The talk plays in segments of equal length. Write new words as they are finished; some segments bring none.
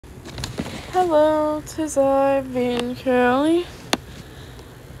Hello, 'tis I, being Callie.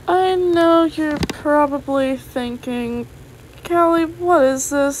 I know you're probably thinking, Callie, what is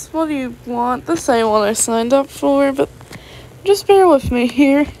this? What do you want? This ain't what I signed up for, but just bear with me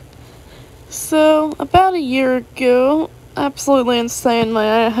here. So, about a year ago, absolutely insane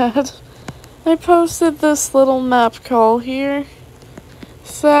might I add, I posted this little map call here.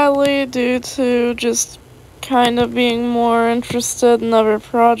 Sadly, due to just kind of being more interested in other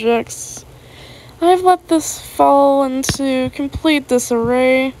projects, I've let this fall into complete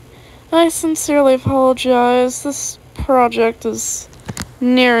disarray. I sincerely apologize. This project is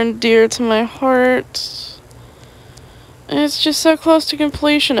near and dear to my heart. It's just so close to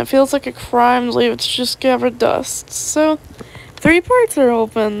completion, it feels like a crime to leave it to just gather dust. So, 3 parts are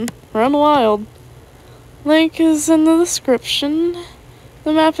open. Run wild. Link is in the description.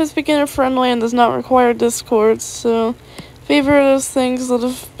 The map is beginner friendly and does not require Discord, so if either of those things would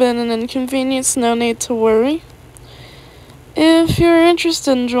have been an inconvenience, no need to worry. If you're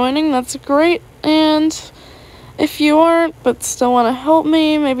interested in joining, that's great, and if you aren't but still want to help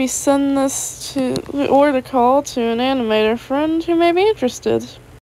me, maybe send this to or the call to an animator friend who may be interested.